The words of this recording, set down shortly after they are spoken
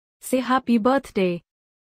say happy birthday.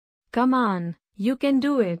 Come on, you can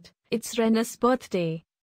do it. It's René's birthday.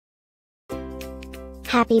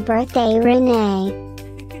 Happy birthday, René.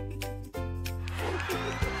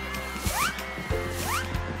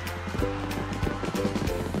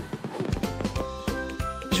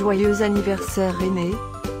 Joyeux anniversaire, René.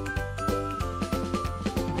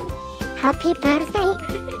 Happy birthday,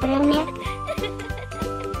 René.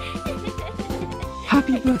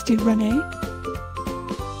 Happy birthday, René.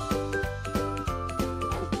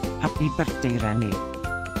 Happy birthday, René.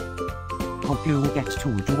 Hope you get to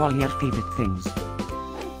do all your favorite things.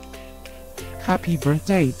 Happy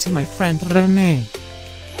birthday to my friend René.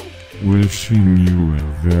 Wishing you a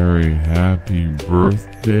very happy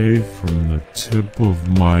birthday from the tip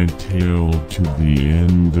of my tail to the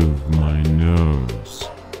end of my nose.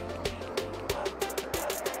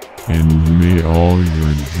 And may all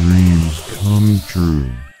your dreams come true.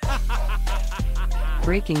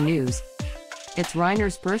 Breaking news. It's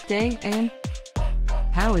Reiner's birthday, and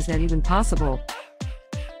how is that even possible?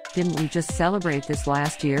 Didn't we just celebrate this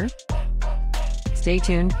last year? Stay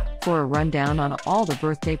tuned for a rundown on all the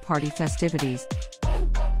birthday party festivities.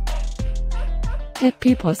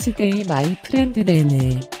 Happy birthday, my friend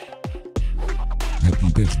René. Happy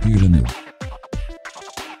birthday, René.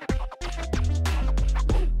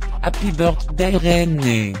 Happy birthday,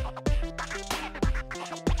 René.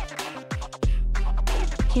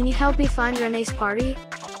 Can you help me find René's party?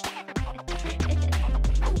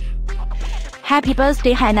 Happy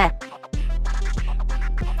birthday, Hannah.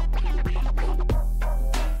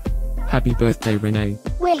 Happy birthday, René.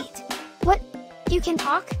 Wait, what? You can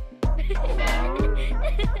talk?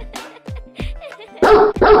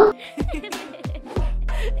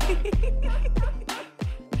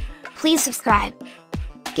 Please subscribe,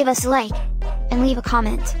 give us a like, and leave a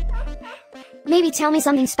comment. Maybe tell me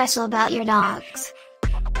something special about your dogs.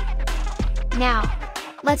 Now,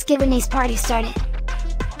 let's get René's party started.